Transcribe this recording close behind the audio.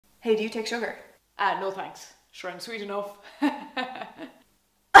Hey, do you take sugar? No thanks. Sure, I'm sweet enough. That's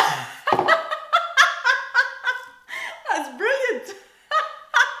brilliant!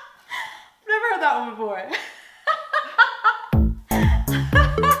 I've never heard that one before.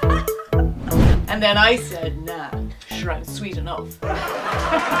 And then I said, nah, sure, I'm sweet enough.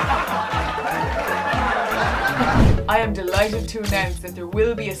 I am delighted to announce that there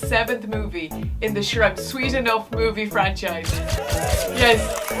will be a 7th movie in the Sure I'm Sweet Enough movie franchise. Yes,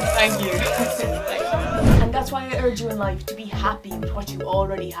 thank you. And that's why I urge you in life to be happy with what you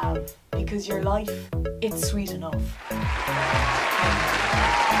already have, because your life, it's sweet enough.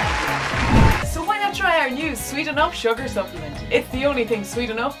 So why not try our new Sweet Enough sugar supplement? It's the only thing sweet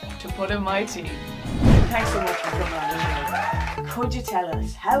enough to put in my tea. Thanks so much for coming on the show. Could you tell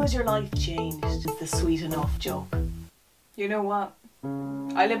us, how has your life changed with the Sweet Enough joke? You know what?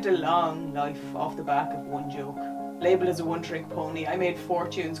 I lived a long life off the back of one joke. Labelled as a one-trick pony, I made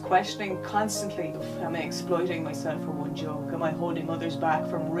fortunes, questioning constantly, am I exploiting myself for one joke? Am I holding others back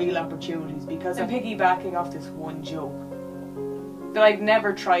from real opportunities because I'm piggybacking off this one joke that I've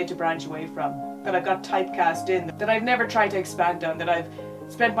never tried to branch away from, that I've got typecast in, that I've never tried to expand on, that I've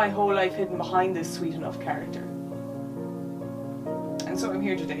spent my whole life hidden behind this Sweet Enough character. And so I'm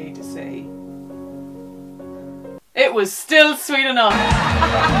here today to say, it was still sweet enough.